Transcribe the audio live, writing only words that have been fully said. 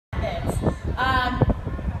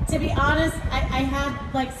To be honest, I had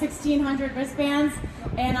like 1,600 wristbands,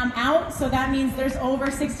 and I'm out, so that means there's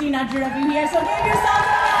over 1,600 of you here, so give yourselves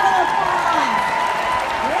a round of applause.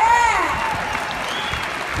 Yeah!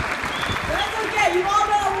 That's okay, you've all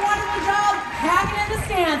done a wonderful job packing in the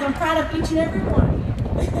stands. I'm proud of each and every one of you.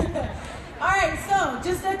 All right, so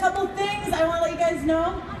just a couple things I want to let you guys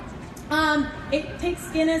know. It takes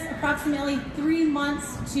Guinness approximately 3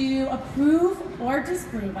 months to approve or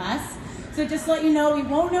disprove us. So just to let you know, we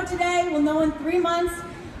won't know today, we'll know in 3 months.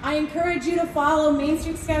 I encourage you to follow Main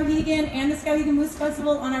Street Skowhegan and the Skowhegan Moose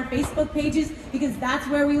Festival on our Facebook pages, because that's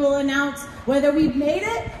where we will announce whether we've made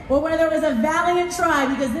it or whether it was a valiant try,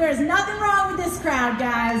 because there is nothing wrong with this crowd,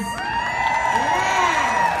 guys. Yeah!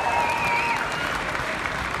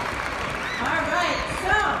 All right,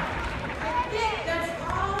 so I think that's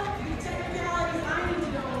all the technicalities I need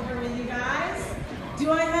to go over with you guys.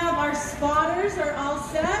 Do I have our spotters are all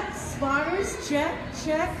set? Spotters, check,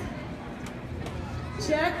 check.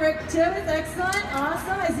 Check, Rick Tibbetts, excellent,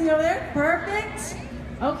 awesome. I see you over there, perfect.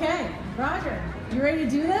 Okay, Roger, you ready to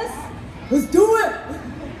do this? Let's do it!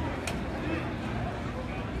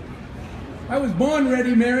 I was born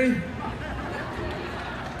ready, Mary.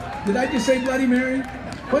 Did I just say Bloody Mary?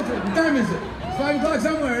 What time is it? It's 5 o'clock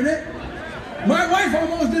somewhere, isn't it? My wife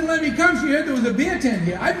almost didn't let me come. She heard there was a beer tent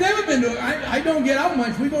here. I've never been to it. I don't get out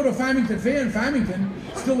much. We go to Farmington Fair in Farmington.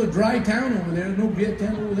 Still a dry town over there. There's no beer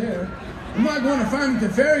tent over there. I'm not going to Farmington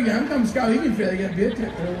Fair again. I'm coming to Skowhegan Fair. They got a beer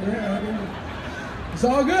tent over there. It's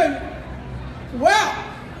all good. Well,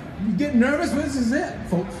 you get nervous? This is it,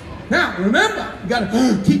 folks. Now, remember, we got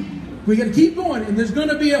to keep going, and there's going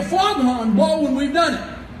to be a foghorn blow when we've done it.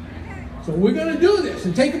 So we're going to do this,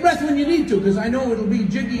 and take a breath when you need to, because I know it'll be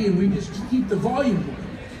jiggy, and we just keep the volume going.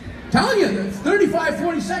 Telling you that 35,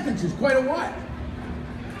 40 seconds is quite a while.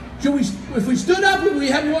 If we stood up, would we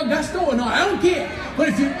have more gusto or not? I don't care. But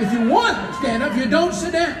if you want to stand up, you don't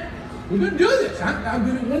sit down. We're going to do this. I'll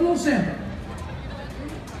give you one little sample.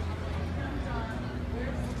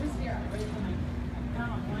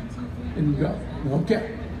 And you go.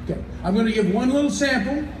 Okay. I'm going to give one little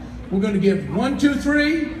sample. We're going to give 1, 2,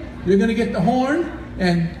 3. You're going to get the horn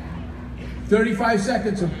and 35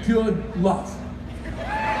 seconds of pure love.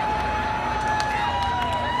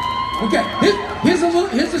 Okay, here's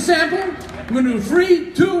a sample. We're going to do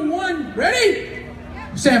 3, 2, 1, ready?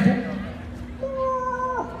 Sample.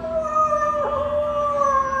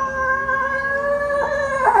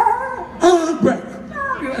 Breath.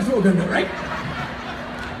 That's what we're going to do, right?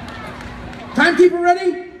 Timekeeper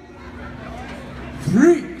ready?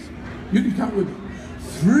 3. You can count with me.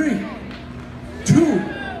 3, 2,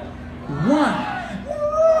 1.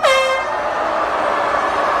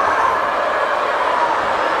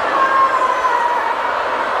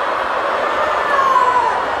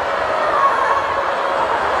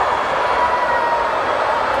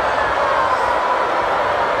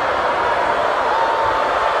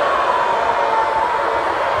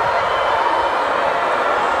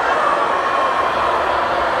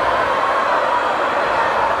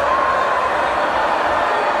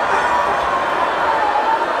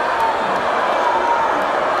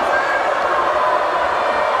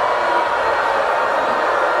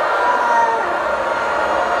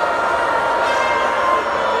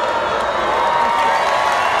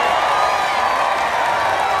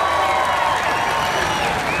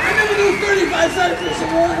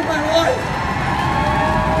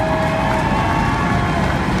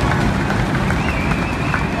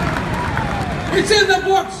 It's in the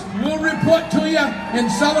books. We'll report to you and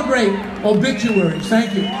celebrate obituaries.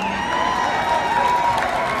 Thank you.